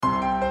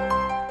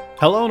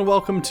Hello and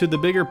welcome to The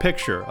Bigger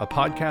Picture, a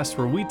podcast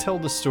where we tell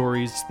the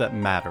stories that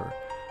matter.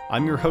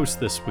 I'm your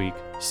host this week,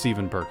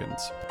 Stephen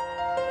Perkins.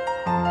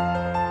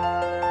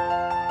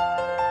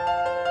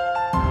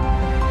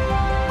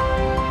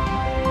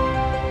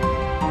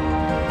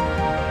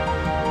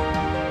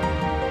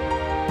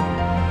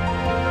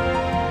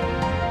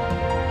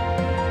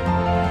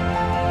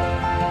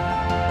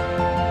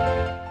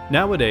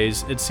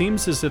 Nowadays, it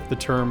seems as if the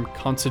term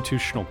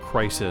constitutional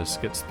crisis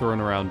gets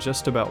thrown around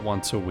just about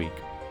once a week.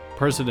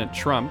 President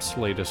Trump's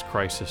latest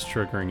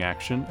crisis-triggering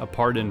action, a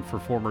pardon for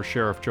former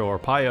Sheriff Joe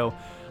Arpaio,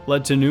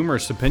 led to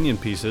numerous opinion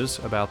pieces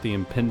about the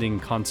impending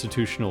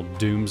constitutional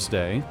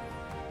doomsday.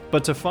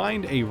 But to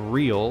find a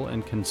real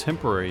and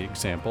contemporary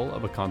example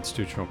of a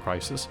constitutional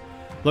crisis,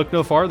 look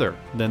no farther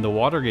than the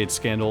Watergate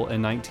scandal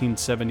in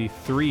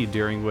 1973,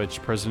 during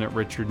which President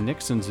Richard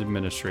Nixon's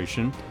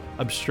administration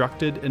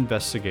obstructed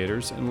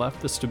investigators and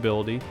left the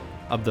stability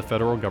of the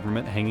federal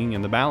government hanging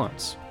in the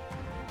balance.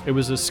 It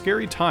was a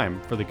scary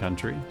time for the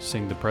country,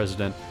 seeing the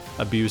president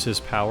abuse his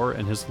power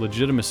and his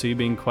legitimacy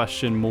being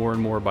questioned more and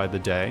more by the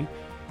day.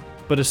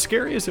 But as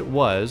scary as it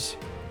was,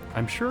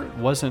 I'm sure it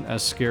wasn't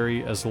as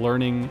scary as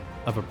learning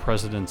of a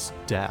president's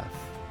death.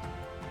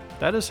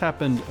 That has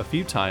happened a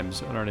few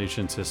times in our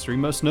nation's history,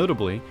 most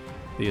notably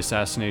the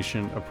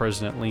assassination of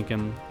President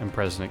Lincoln and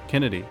President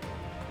Kennedy.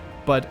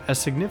 But as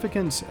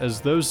significant as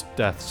those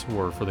deaths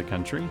were for the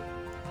country,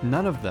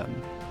 none of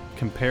them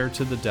compared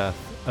to the death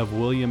of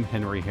William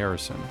Henry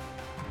Harrison.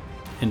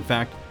 In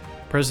fact,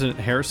 President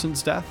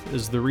Harrison's death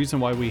is the reason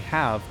why we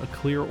have a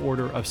clear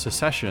order of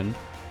secession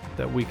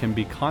that we can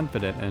be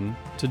confident in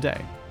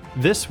today.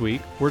 This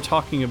week, we're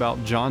talking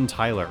about John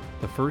Tyler,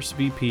 the first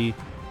VP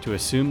to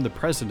assume the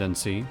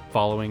presidency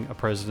following a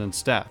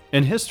president's death.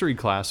 In history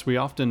class, we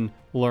often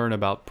learn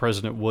about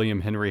President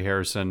William Henry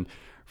Harrison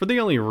for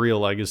the only real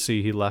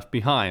legacy he left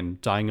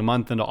behind, dying a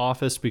month into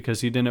office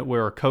because he didn't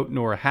wear a coat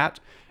nor a hat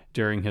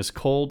during his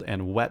cold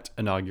and wet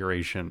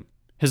inauguration.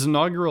 His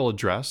inaugural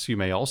address, you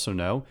may also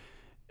know,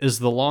 is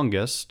the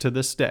longest to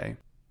this day.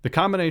 The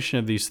combination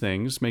of these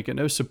things make it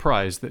no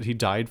surprise that he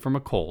died from a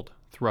cold,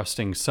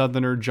 thrusting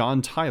Southerner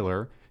John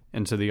Tyler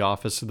into the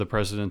office of the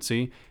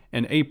presidency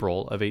in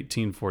April of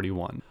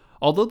 1841.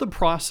 Although the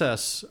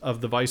process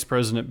of the vice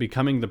president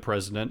becoming the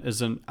president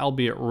is an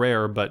albeit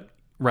rare but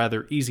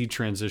rather easy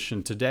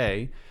transition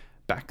today,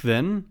 back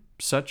then,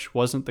 such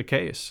wasn't the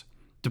case.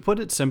 To put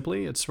it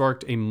simply, it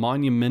sparked a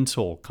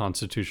monumental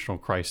constitutional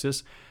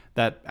crisis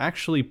that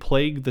actually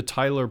plagued the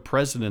Tyler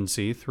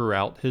presidency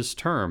throughout his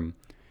term.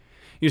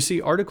 You see,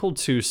 Article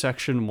 2,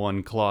 Section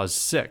 1, Clause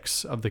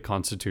 6 of the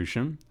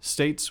Constitution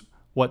states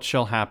what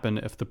shall happen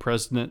if the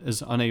president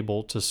is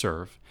unable to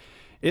serve.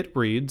 It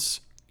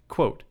reads,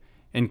 quote,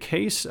 "In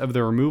case of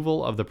the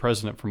removal of the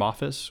president from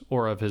office,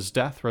 or of his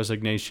death,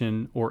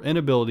 resignation, or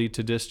inability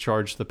to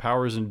discharge the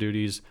powers and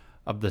duties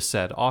of the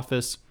said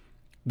office,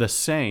 the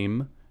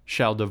same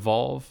shall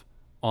devolve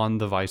on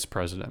the vice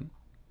president."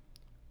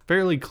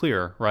 Fairly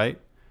clear, right?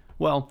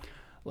 Well,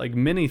 like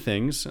many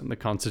things in the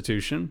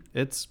Constitution,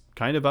 it's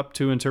kind of up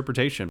to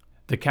interpretation.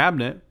 The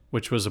cabinet,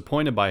 which was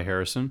appointed by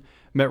Harrison,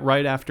 met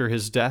right after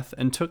his death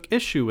and took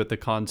issue with the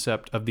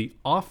concept of the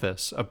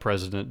office of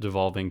president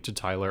devolving to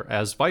Tyler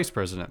as vice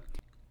president.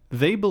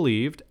 They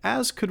believed,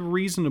 as could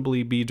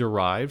reasonably be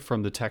derived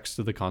from the text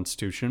of the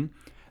Constitution,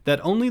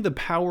 that only the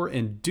power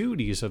and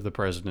duties of the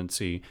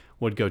presidency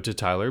would go to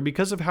Tyler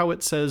because of how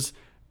it says,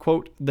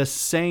 quote, "the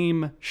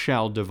same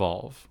shall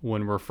devolve,"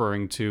 when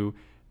referring to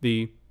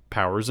the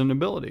powers and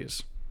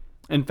abilities.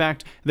 In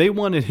fact, they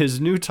wanted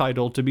his new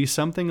title to be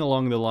something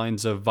along the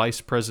lines of vice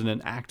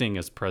president acting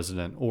as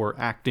president or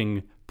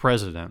acting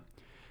president,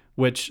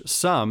 which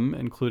some,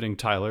 including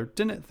Tyler,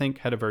 didn't think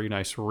had a very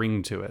nice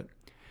ring to it.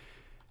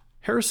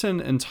 Harrison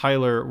and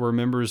Tyler were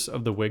members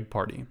of the Whig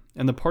Party,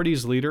 and the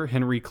party's leader,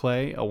 Henry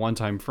Clay, a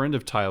one-time friend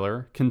of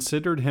Tyler,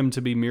 considered him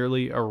to be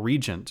merely a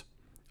regent.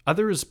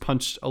 Others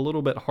punched a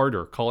little bit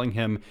harder, calling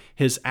him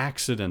his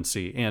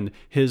accidency and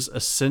his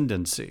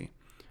ascendancy.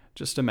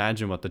 Just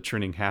imagine what the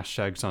trending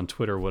hashtags on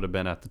Twitter would have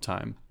been at the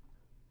time.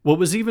 What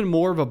was even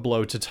more of a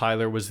blow to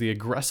Tyler was the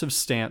aggressive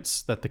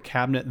stance that the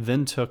cabinet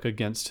then took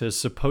against his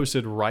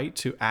supposed right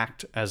to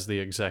act as the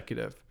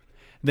executive.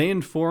 They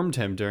informed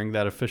him during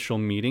that official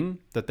meeting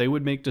that they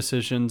would make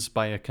decisions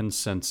by a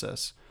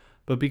consensus.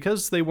 But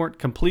because they weren't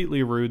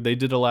completely rude, they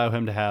did allow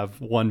him to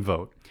have one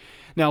vote.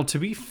 Now, to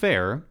be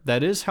fair,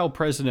 that is how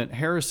President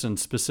Harrison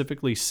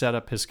specifically set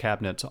up his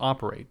cabinet to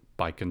operate,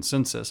 by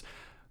consensus.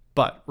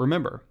 But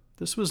remember,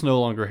 this was no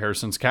longer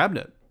Harrison's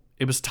cabinet.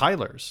 It was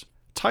Tyler's.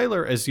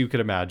 Tyler, as you could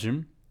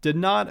imagine, did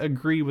not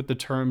agree with the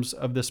terms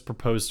of this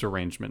proposed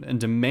arrangement and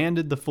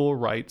demanded the full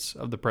rights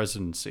of the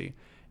presidency,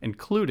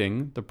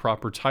 including the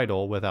proper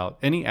title without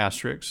any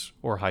asterisks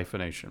or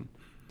hyphenation.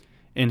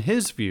 In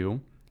his view,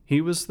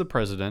 he was the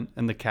president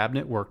and the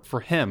cabinet worked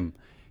for him.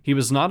 He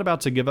was not about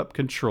to give up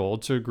control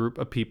to a group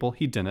of people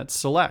he didn't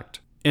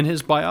select. In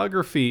his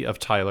biography of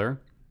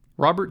Tyler,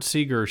 Robert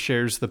Seeger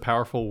shares the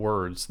powerful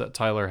words that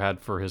Tyler had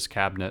for his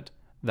cabinet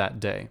that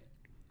day.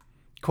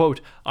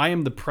 Quote, "I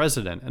am the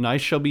president, and I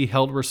shall be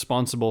held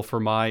responsible for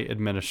my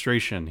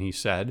administration," he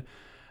said.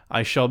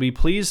 "I shall be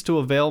pleased to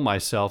avail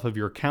myself of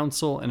your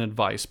counsel and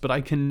advice, but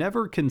I can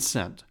never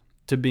consent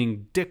to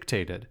being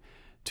dictated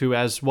to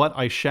as what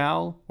I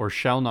shall or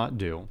shall not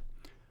do.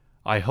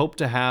 I hope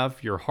to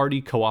have your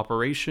hearty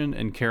cooperation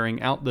in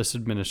carrying out this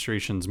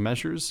administration's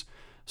measures.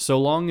 So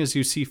long as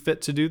you see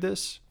fit to do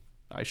this,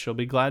 I shall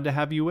be glad to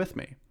have you with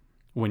me.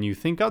 When you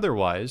think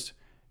otherwise,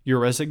 your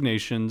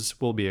resignations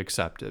will be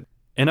accepted."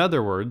 In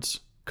other words,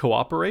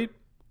 cooperate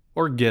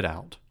or get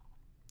out.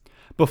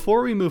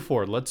 Before we move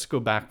forward, let's go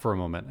back for a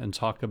moment and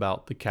talk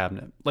about the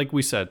cabinet. Like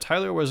we said,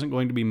 Tyler wasn't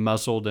going to be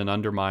muzzled and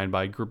undermined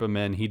by a group of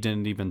men he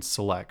didn't even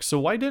select. So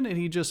why didn't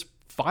he just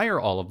fire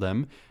all of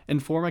them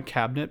and form a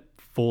cabinet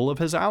full of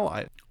his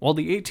allies? While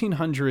the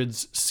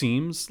 1800s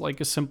seems like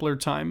a simpler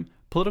time,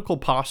 political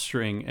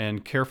posturing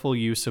and careful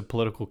use of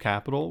political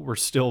capital were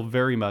still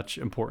very much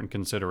important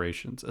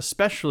considerations,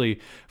 especially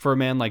for a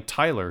man like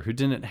Tyler, who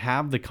didn't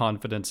have the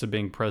confidence of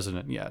being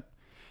president yet.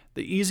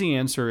 The easy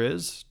answer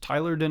is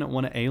Tyler didn't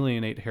want to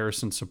alienate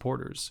Harrison's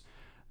supporters.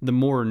 The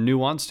more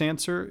nuanced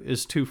answer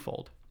is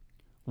twofold.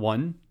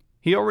 One,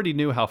 he already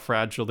knew how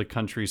fragile the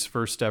country's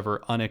first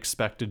ever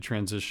unexpected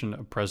transition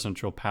of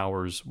presidential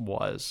powers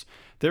was.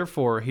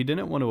 Therefore, he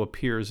didn't want to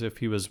appear as if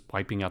he was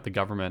wiping out the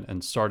government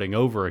and starting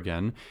over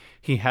again.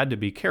 He had to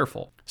be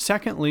careful.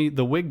 Secondly,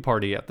 the Whig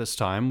Party at this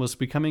time was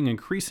becoming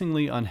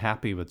increasingly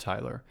unhappy with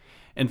Tyler.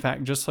 In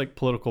fact, just like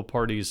political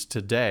parties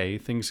today,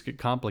 things get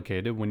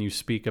complicated when you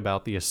speak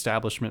about the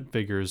establishment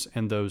figures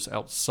and those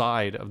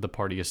outside of the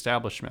party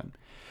establishment.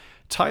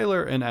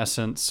 Tyler, in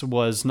essence,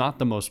 was not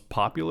the most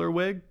popular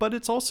Whig, but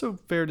it's also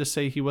fair to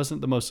say he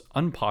wasn't the most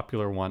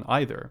unpopular one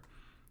either.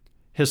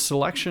 His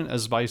selection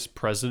as vice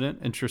president,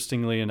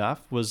 interestingly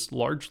enough, was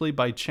largely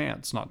by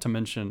chance, not to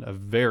mention a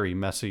very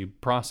messy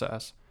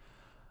process.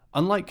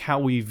 Unlike how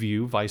we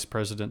view vice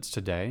presidents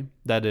today,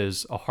 that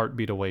is, a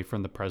heartbeat away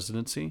from the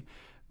presidency,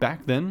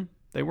 back then,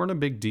 they weren't a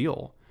big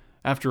deal.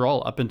 After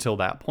all, up until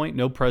that point,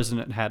 no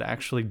president had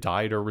actually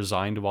died or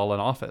resigned while in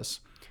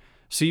office.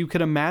 So you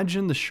can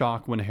imagine the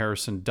shock when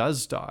Harrison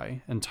does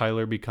die and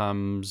Tyler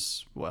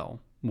becomes, well,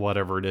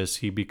 whatever it is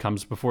he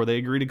becomes before they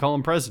agree to call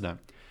him president.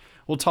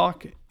 We'll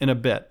talk in a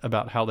bit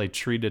about how they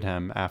treated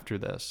him after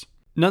this.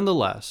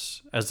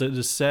 Nonetheless, as it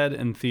is said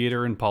in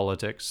theater and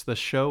politics, the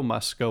show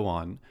must go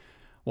on.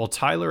 While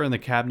Tyler and the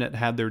cabinet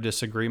had their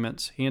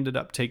disagreements, he ended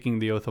up taking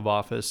the oath of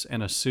office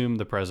and assumed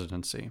the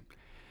presidency.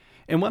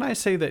 And when I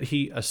say that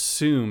he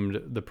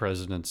assumed the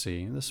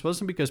presidency, this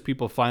wasn't because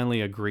people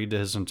finally agreed to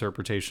his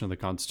interpretation of the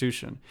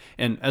Constitution.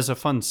 And as a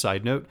fun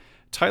side note,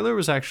 Tyler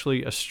was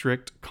actually a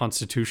strict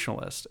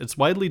constitutionalist. It's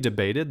widely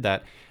debated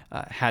that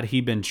had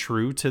he been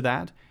true to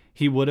that,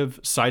 he would have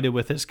sided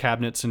with his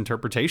cabinet's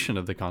interpretation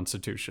of the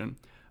Constitution.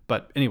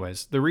 But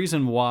anyways, the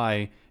reason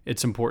why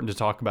it's important to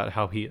talk about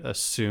how he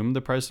assumed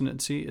the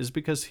presidency is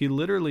because he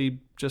literally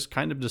just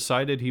kind of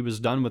decided he was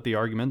done with the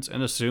arguments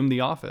and assumed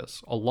the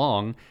office,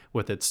 along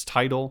with its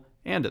title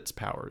and its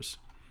powers.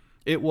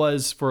 It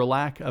was, for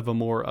lack of a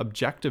more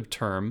objective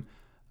term,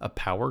 a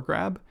power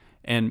grab,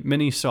 and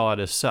many saw it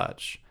as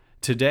such.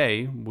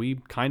 Today, we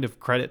kind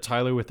of credit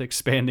Tyler with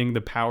expanding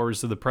the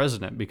powers of the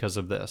president because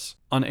of this.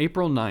 On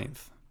April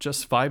 9th,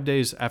 just 5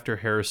 days after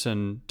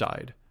Harrison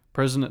died,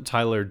 President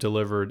Tyler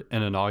delivered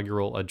an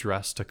inaugural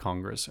address to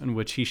Congress in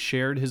which he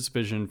shared his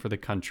vision for the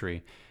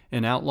country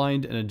and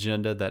outlined an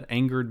agenda that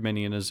angered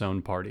many in his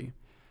own party.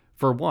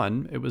 For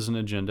one, it was an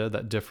agenda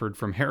that differed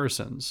from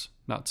Harrison's.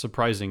 Not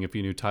surprising if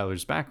you knew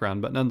Tyler's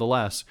background, but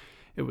nonetheless,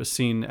 it was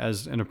seen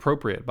as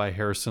inappropriate by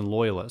Harrison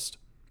loyalists.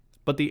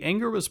 But the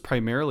anger was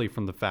primarily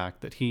from the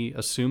fact that he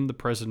assumed the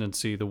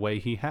presidency the way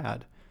he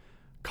had.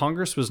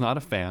 Congress was not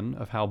a fan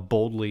of how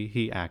boldly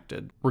he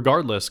acted.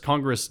 Regardless,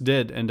 Congress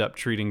did end up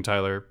treating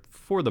Tyler,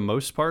 for the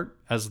most part,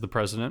 as the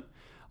president,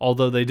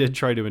 although they did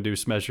try to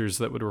induce measures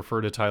that would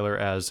refer to Tyler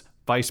as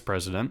vice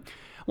president.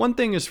 One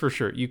thing is for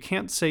sure, you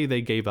can't say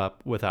they gave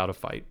up without a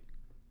fight.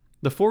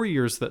 The 4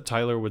 years that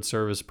Tyler would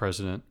serve as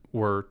president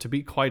were, to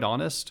be quite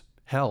honest,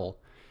 hell.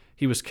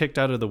 He was kicked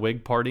out of the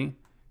Whig Party.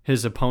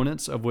 His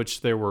opponents, of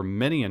which there were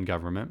many in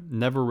government,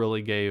 never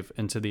really gave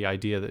into the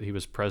idea that he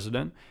was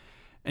president,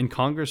 and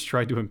Congress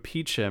tried to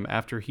impeach him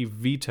after he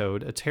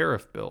vetoed a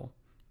tariff bill.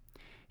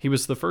 He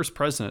was the first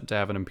president to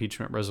have an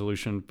impeachment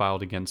resolution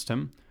filed against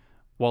him.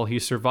 While he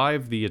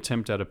survived the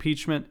attempt at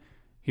impeachment,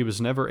 he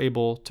was never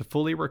able to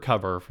fully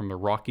recover from a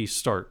rocky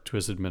start to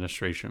his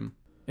administration.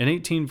 In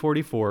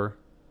 1844,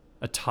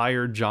 a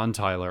tired John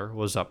Tyler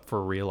was up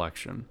for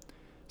re-election.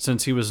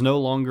 Since he was no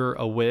longer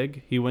a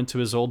Whig, he went to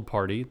his old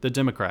party, the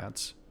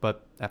Democrats,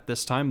 but at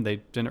this time they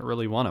didn't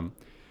really want him.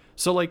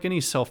 So like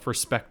any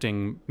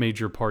self-respecting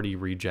major party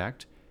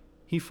reject,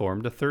 he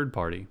formed a third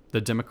party, the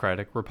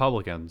Democratic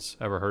Republicans.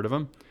 Ever heard of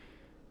him?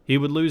 He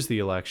would lose the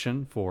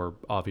election for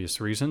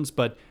obvious reasons,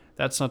 but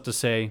that's not to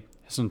say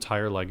his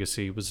entire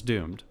legacy was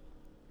doomed.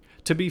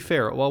 To be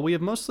fair, while we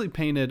have mostly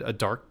painted a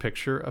dark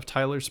picture of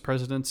Tyler's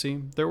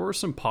presidency, there were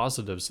some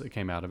positives that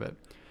came out of it.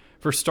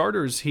 For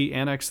starters, he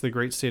annexed the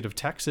great state of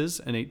Texas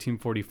in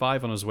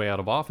 1845 on his way out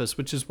of office,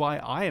 which is why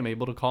I am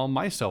able to call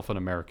myself an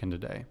American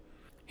today.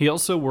 He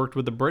also worked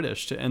with the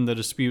British to end the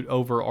dispute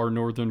over our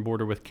northern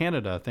border with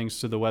Canada, thanks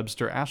to the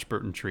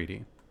Webster-Ashburton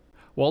Treaty.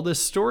 While this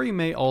story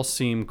may all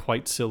seem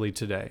quite silly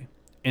today,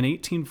 in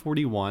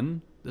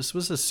 1841, this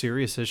was a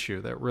serious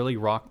issue that really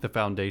rocked the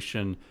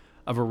foundation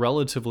of a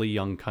relatively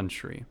young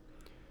country.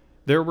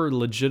 There were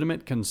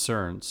legitimate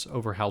concerns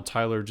over how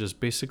Tyler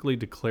just basically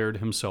declared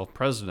himself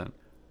president.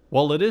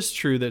 While it is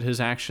true that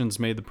his actions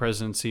made the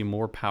presidency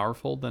more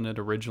powerful than it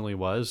originally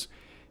was,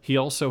 he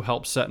also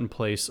helped set in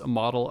place a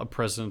model of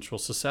presidential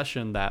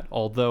succession that,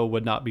 although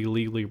would not be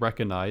legally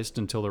recognized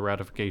until the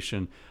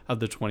ratification of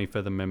the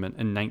 25th Amendment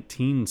in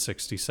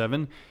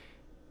 1967,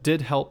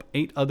 did help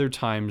 8 other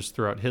times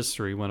throughout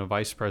history when a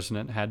vice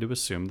president had to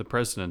assume the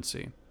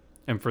presidency.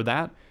 And for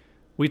that,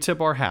 we tip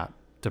our hat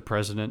to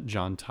President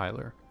John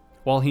Tyler.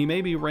 While he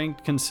may be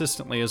ranked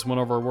consistently as one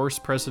of our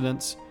worst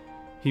presidents,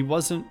 he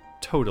wasn't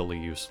totally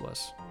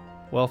useless.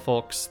 Well,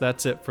 folks,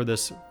 that's it for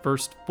this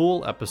first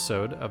full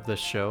episode of this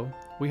show.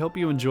 We hope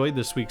you enjoyed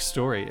this week's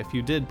story. If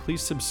you did,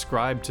 please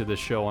subscribe to the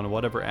show on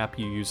whatever app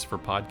you use for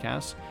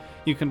podcasts.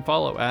 You can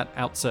follow at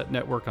Outset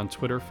Network on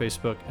Twitter,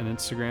 Facebook, and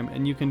Instagram,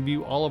 and you can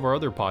view all of our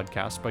other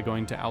podcasts by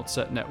going to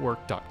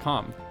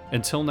outsetnetwork.com.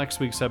 Until next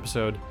week's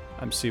episode,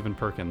 I'm Stephen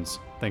Perkins.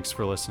 Thanks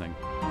for listening.